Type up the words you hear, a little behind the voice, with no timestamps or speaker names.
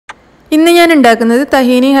ഇന്ന് ഞാൻ ഉണ്ടാക്കുന്നത്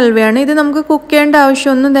തഹീനി ഹൽവയാണ്. ഇത് നമുക്ക് കുക്ക് ചെയ്യേണ്ട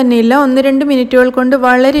ആവശ്യമൊന്നും തന്നെയില്ല. 1-2 മിനിറ്റുകൾ കൊണ്ട്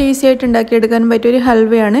വളരെ ഈസി ആയിട്ട് ഉണ്ടാക്കിയെടുക്കാൻ പറ്റിയൊരു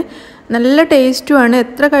ഹൽവയാണ്. നല്ല ടേസ്റ്റുമാണ്.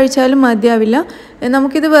 എത്ര കഴിച്ചാലും മതിയാവില്ല.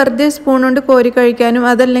 നമുക്കിത് വെറുതെ സ്പൂൺ കൊണ്ട് കോരി കഴിക്കാനും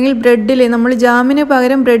അതല്ലെങ്കിൽ ബ്രെഡിൽ നമ്മൾ ജാമിന്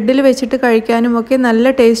പകരം ബ്രെഡിൽ വെച്ചിട്ട് കഴിക്കാനും ഒക്കെ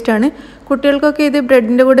നല്ല ടേസ്റ്റാണ്. കുട്ടികൾക്കൊക്കെ ഇത്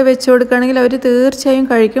ബ്രെഡിൻ്റെ കൂടെ വെച്ച് കൊടുക്കുകയാണെങ്കിൽ അവർ തീർച്ചയായും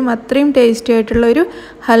കഴിക്കും. അത്രയും ടേസ്റ്റി ആയിട്ടുള്ളൊരു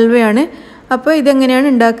ഹൽവയാണ്. അപ്പോൾ ഇതെങ്ങനെയാണ്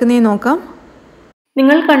ഉണ്ടാക്കുന്നതെന്ന് നോക്കാം.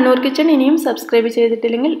 നിങ്ങൾ കണ്ണൂർ കിച്ചൺ ഇനിയും സബ്സ്ക്രൈബ്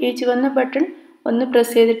ചെയ്തിട്ടില്ലെങ്കിൽ ഈ ചുവന്ന ബട്ടൺ ഒന്ന്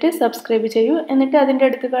പ്രസ് ചെയ്തിട്ട് സബ്സ്ക്രൈബ് ചെയ്യൂ. എന്നിട്ട് അതിൻ്റെ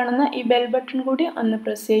അടുത്ത് കാണുന്ന ഈ ബെൽ ബട്ടൺ കൂടി ഒന്ന്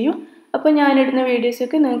പ്രസ് ചെയ്യൂ. അപ്പോൾ ഞാനിടുന്ന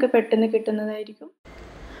വീഡിയോസൊക്കെ നിങ്ങൾക്ക് പെട്ടെന്ന് കിട്ടുന്നതായിരിക്കും.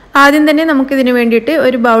 ആദ്യം തന്നെ നമുക്കിതിന് വേണ്ടിയിട്ട്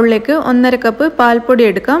ഒരു ബൗളിലേക്ക് 1.5 കപ്പ് പാൽപ്പൊടി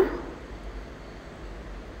എടുക്കാം.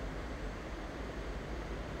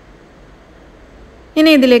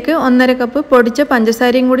 ഇനി ഇതിലേക്ക് 1.5 കപ്പ് പൊടിച്ച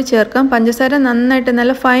പഞ്ചസാരയും കൂടി ചേർക്കാം. പഞ്ചസാര നന്നായിട്ട്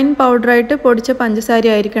നല്ല ഫൈൻ പൗഡറായിട്ട് പൊടിച്ച പഞ്ചസാര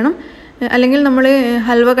ആയിരിക്കണം. അല്ലെങ്കിൽ നമ്മൾ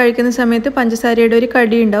ഹൽവ കഴിക്കുന്ന സമയത്ത് പഞ്ചസാരയുടെ ഒരു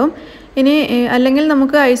കടി ഉണ്ടാവും. ഇനി അല്ലെങ്കിൽ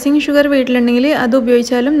നമുക്ക് ഐസിങ് ഷുഗർ വീട്ടിലുണ്ടെങ്കിൽ അത്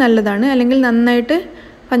ഉപയോഗിച്ചാലും നല്ലതാണ്. അല്ലെങ്കിൽ നന്നായിട്ട്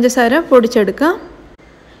പഞ്ചസാര പൊടിച്ചെടുക്കാം.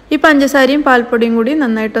 ഈ പഞ്ചസാരയും പാൽപ്പൊടിയും കൂടി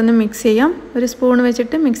നന്നായിട്ടൊന്ന് മിക്സ് ചെയ്യാം. ഒരു സ്പൂൺ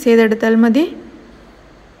വെച്ചിട്ട് മിക്സ് ചെയ്തെടുത്താൽ മതി.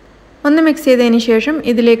 ഒന്ന് മിക്സ് ചെയ്തതിന് ശേഷം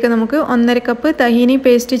ഇതിലേക്ക് നമുക്ക് 1.5 കപ്പ് തഹീനി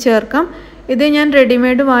പേസ്റ്റ് ചേർക്കാം. ഇത് ഞാൻ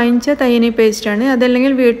റെഡിമെയ്ഡ് വാങ്ങിച്ച തഹീനി പേസ്റ്റാണ്.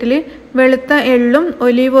 അതല്ലെങ്കിൽ വീട്ടിൽ വെളുത്ത എള്ളും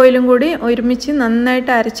ഒലീവ് ഓയിലും കൂടി ഒരുമിച്ച് നന്നായിട്ട്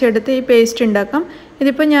അരച്ചെടുത്ത് ഈ പേസ്റ്റ് ഉണ്ടാക്കാം.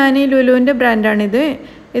 ഇതിപ്പോൾ ഞാൻ ഈ ലുലുവിൻ്റെ ബ്രാൻഡാണിത്.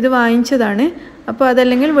 ഇത് വാങ്ങിച്ചതാണ്. അപ്പോൾ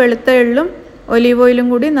അതല്ലെങ്കിൽ വെളുത്ത എള്ളും ഒലീവ് ഓയിലും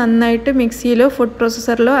കൂടി നന്നായിട്ട് മിക്സിയിലോ ഫുഡ്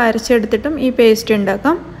പ്രോസസ്സറിലോ അരച്ചെടുത്തിട്ടും ഈ പേസ്റ്റ്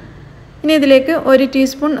ഉണ്ടാക്കാം. ഇനി ഇതിലേക്ക് 1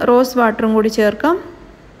 ടീസ്പൂൺ റോസ് വാട്ടറും കൂടി ചേർക്കാം.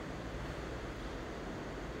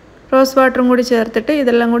 റോസ് വാട്ടറും കൂടി ചേർത്തിട്ട്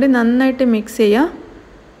ഇതെല്ലാം കൂടി നന്നായിട്ട് മിക്സ് ചെയ്യാം.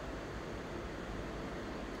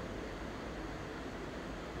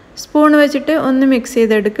 സ്പൂൺ വെച്ചിട്ട് ഒന്ന് മിക്സ്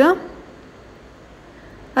ചെയ്തെടുക്കുക.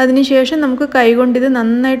 അതിനുശേഷം നമുക്ക് കൈകൊണ്ട് ഇത്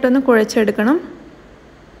നന്നായിട്ടൊന്ന് കുഴച്ചെടുക്കണം.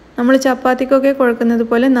 നമ്മൾ ചപ്പാത്തിക്കൊക്കെ കുഴക്കുന്നത്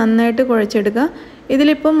പോലെ നന്നായിട്ട് കുഴച്ചെടുക്കുക.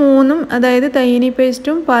 ഇതിലിപ്പോൾ 3ഉം അതായത് തഹീനി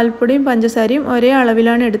പേസ്റ്റും പാൽപ്പൊടിയും പഞ്ചസാരയും ഒരേ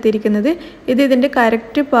അളവിലാണ് എടുത്തിരിക്കുന്നത്. ഇതിൻ്റെ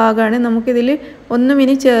കറക്റ്റ് പാകമാണ്. നമുക്കിതിൽ ഒന്നും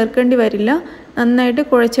ഇനി ചേർക്കേണ്ടി വരില്ല. നന്നായിട്ട്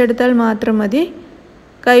കുഴച്ചെടുത്താൽ മാത്രം മതി.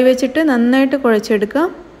 കൈവച്ചിട്ട് നന്നായിട്ട് കുഴച്ചെടുക്കുക.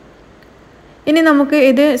 ഇനി നമുക്ക്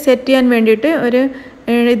ഇത് സെറ്റ് ചെയ്യാൻ വേണ്ടിയിട്ട്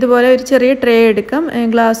ഇതുപോലെ ഒരു ചെറിയ ട്രേ എടുക്കാം.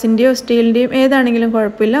 ഗ്ലാസിൻ്റെയോ സ്റ്റീലിൻ്റെയും ഏതാണെങ്കിലും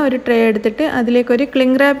കുഴപ്പമില്ല. ഒരു ട്രേ എടുത്തിട്ട് അതിലേക്കൊരു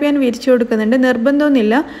ക്ലിംഗ് റാപ്പ് ഞാൻ വിരിച്ചു കൊടുക്കുന്നുണ്ട്.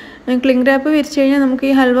 നിർബന്ധമൊന്നുമില്ല. ക്ലിംഗ് റാപ്പ് വിരിച്ചു കഴിഞ്ഞാൽ നമുക്ക്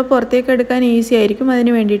ഈ ഹൽവ പുറത്തേക്ക് എടുക്കാൻ ഈസി ആയിരിക്കും.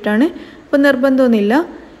 അതിന് വേണ്ടിയിട്ടാണ്. അപ്പോൾ നിർബന്ധമൊന്നുമില്ല.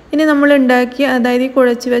 ഇനി നമ്മൾ ഉണ്ടാക്കിയ അതായത് ഈ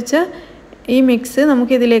കുഴച്ച് വെച്ച ഈ മിക്സ്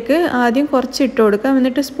നമുക്കിതിലേക്ക് ആദ്യം കുറച്ച് ഇട്ട് കൊടുക്കാം.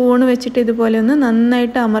 എന്നിട്ട് സ്പൂൺ വെച്ചിട്ട് ഇതുപോലെ ഒന്ന്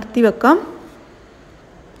നന്നായിട്ട് അമർത്തി വെക്കാം.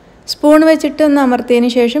 സ്പൂൺ വെച്ചിട്ട് ഒന്ന് അമർത്തിയതിന്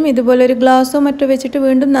ശേഷം ഇതുപോലെ ഒരു ഗ്ലാസ്സോ മറ്റോ വെച്ചിട്ട്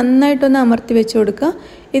വീണ്ടും നന്നായിട്ടൊന്ന് അമർത്തി വെച്ച് കൊടുക്കുക.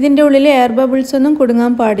 ഇതിൻ്റെ ഉള്ളിൽ എയർ ബബിൾസ് ഒന്നും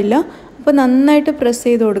കുടുങ്ങാൻ പാടില്ല. അപ്പോൾ നന്നായിട്ട് പ്രസ്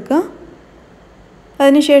ചെയ്ത് കൊടുക്കുക.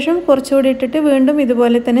 അതിനുശേഷം കുറച്ചുകൂടി ഇട്ടിട്ട് വീണ്ടും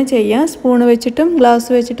ഇതുപോലെ തന്നെ ചെയ്യുക. സ്പൂൺ വെച്ചിട്ടും ഗ്ലാസ്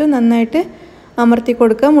വെച്ചിട്ടും നന്നായിട്ട് അമർത്തി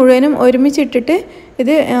കൊടുക്കുക. മുഴുവനും ഒരുമിച്ചിട്ടിട്ട്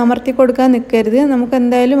ഇത് അമർത്തി കൊടുക്കാൻ നിൽക്കരുത്. നമുക്ക്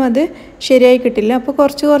എന്തായാലും അത് ശരിയായി കിട്ടില്ല. അപ്പോൾ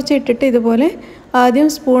കുറച്ച് ഇട്ടിട്ട് ഇതുപോലെ ആദ്യം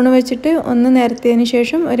സ്പൂൺ വെച്ചിട്ട് ഒന്ന് നിരത്തിയതിന്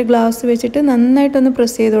ശേഷം ഒരു ഗ്ലാസ് വെച്ചിട്ട് നന്നായിട്ടൊന്ന്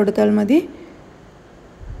പ്രസ് ചെയ്ത് കൊടുത്താൽ മതി.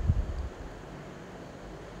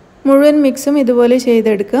 മുഴുവൻ മിക്സും ഇതുപോലെ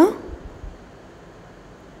ചെയ്തെടുക്കുക.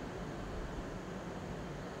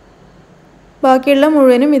 ബാക്കിയുള്ള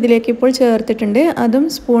മുഴുവനും ഇതിലേക്ക് ഇപ്പോൾ ചേർത്തിട്ടുണ്ട്. അതും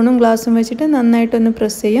സ്പൂണും ഗ്ലാസും വെച്ചിട്ട് നന്നായിട്ടൊന്ന്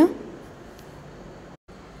പ്രസ് ചെയ്യാം.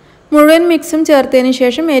 മുഴുവൻ മിക്സും ചേർത്തതിന്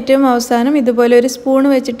ശേഷം ഏറ്റവും അവസാനം ഇതുപോലെ ഒരു സ്പൂൺ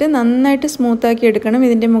വെച്ചിട്ട് നന്നായിട്ട് സ്മൂത്താക്കി എടുക്കണം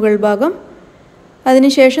ഇതിൻ്റെ മുകൾ ഭാഗം.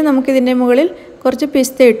 അതിനുശേഷം നമുക്കിതിൻ്റെ മുകളിൽ കുറച്ച്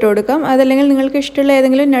പിസ്ത ഇട്ട് കൊടുക്കാം. അതല്ലെങ്കിൽ നിങ്ങൾക്ക് ഇഷ്ടമുള്ള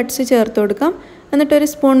ഏതെങ്കിലും നട്ട്സ് ചേർത്ത് കൊടുക്കാം. എന്നിട്ടൊരു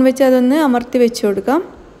സ്പൂൺ വെച്ച് അതൊന്ന് അമർത്തി വെച്ച് കൊടുക്കാം.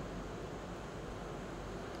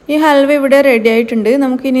 ഈ ഹൽവ ഇവിടെ റെഡി ആയിട്ടുണ്ട്.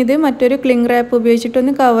 നമുക്കിനി ഇത് മറ്റൊരു ക്ലിംഗ് റാപ്പ്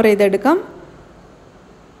ഉപയോഗിച്ചിട്ടൊന്ന് കവർ ചെയ്തെടുക്കാം.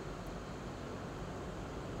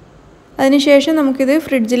 അതിനുശേഷം നമുക്കിത്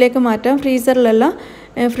ഫ്രിഡ്ജിലേക്ക് മാറ്റാം. ഫ്രീസറിലല്ല,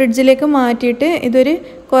 ഫ്രിഡ്ജിലേക്ക് മാറ്റിയിട്ട് ഇതൊരു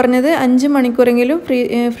കുറഞ്ഞത് 5 മണിക്കൂറെങ്കിലും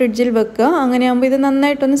ഫ്രിഡ്ജിൽ വെക്കുക. അങ്ങനെയാകുമ്പോൾ ഇത്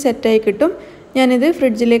നന്നായിട്ടൊന്ന് സെറ്റായി കിട്ടും. ഞാനിത്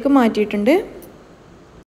ഫ്രിഡ്ജിലേക്ക് മാറ്റിയിട്ടുണ്ട്.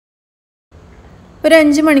 ഒരു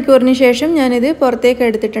 5 മണിക്കൂറിന് ശേഷം ഞാനിത് പുറത്തേക്ക്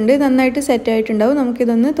എടുത്തിട്ടുണ്ട്. നന്നായിട്ട് സെറ്റായിട്ടുണ്ടാവും.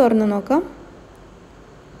 നമുക്കിതൊന്ന് തുറന്ന് നോക്കാം.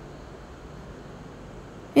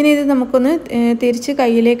 ഇനി ഇത് നമുക്കൊന്ന് തിരിച്ച്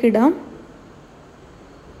കയ്യിലേക്ക് ഇടാം.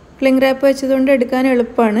 ക്ലിംഗ് റാപ്പ് വെച്ചതുകൊണ്ട് എടുക്കാൻ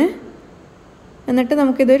എളുപ്പമാണ്. എന്നിട്ട്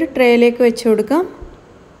നമുക്കിതൊരു ട്രേയിലേക്ക് വെച്ച് കൊടുക്കാം.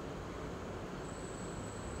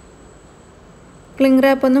 ക്ലിംഗ്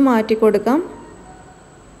റാപ്പ് ഒന്ന് മാറ്റി കൊടുക്കാം.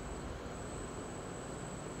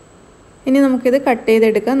 ഇനി നമുക്കിത് കട്ട്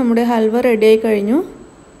ചെയ്തെടുക്കാം. നമ്മുടെ ഹൽവ റെഡിയായി കഴിഞ്ഞു.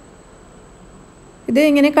 ഇത്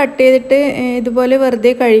ഇങ്ങനെ കട്ട് ചെയ്തിട്ട് ഇതുപോലെ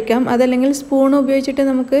വെറുതെ കഴിക്കാം. അതല്ലെങ്കിൽ സ്പൂൺ ഉപയോഗിച്ചിട്ട്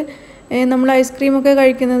നമുക്ക് നമ്മൾ ഐസ്ക്രീമൊക്കെ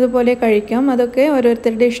കഴിക്കുന്നത് പോലെ കഴിക്കാം. അതൊക്കെ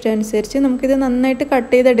ഓരോരുത്തരുടെ ഇഷ്ടമനുസരിച്ച് നമുക്കിത് നന്നായിട്ട്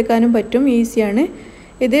കട്ട് ചെയ്തെടുക്കാനും പറ്റും. ഈസിയാണ്.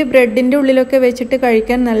 ഇത് ബ്രെഡിൻ്റെ ഉള്ളിലൊക്കെ വെച്ചിട്ട്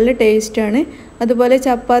കഴിക്കാൻ നല്ല ടേസ്റ്റാണ്. അതുപോലെ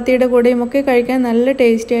ചപ്പാത്തിയുടെ കൂടെയും ഒക്കെ കഴിക്കാൻ നല്ല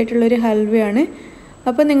ടേസ്റ്റി ആയിട്ടുള്ളൊരു ഹൽവയാണ്.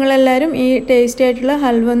 അപ്പോൾ നിങ്ങളെല്ലാവരും ഈ ടേസ്റ്റി ആയിട്ടുള്ള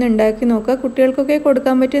ഹൽവ ഒന്ന് ഉണ്ടാക്കി നോക്കുക. കുട്ടികൾക്കൊക്കെ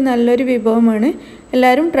കൊടുക്കാൻ പറ്റിയ നല്ലൊരു വിഭവമാണ്.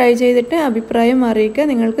 എല്ലാവരും ട്രൈ ചെയ്തിട്ട് അഭിപ്രായം അറിയിക്കുക.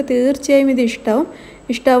 നിങ്ങൾക്ക് തീർച്ചയായും ഇത്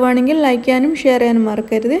ഇഷ്ടമാവുകയാണെങ്കിൽ ലൈക്ക് ചെയ്യാനും ഷെയർ ചെയ്യാനും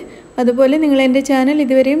മറക്കരുത്. അതുപോലെ നിങ്ങൾ എൻ്റെ ചാനൽ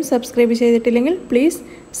ഇതുവരെയും സബ്സ്ക്രൈബ് ചെയ്തിട്ടില്ലെങ്കിൽ പ്ലീസ്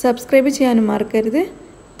സബ്സ്ക്രൈബ് ചെയ്യാനും മറക്കരുത്.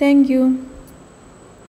 താങ്ക്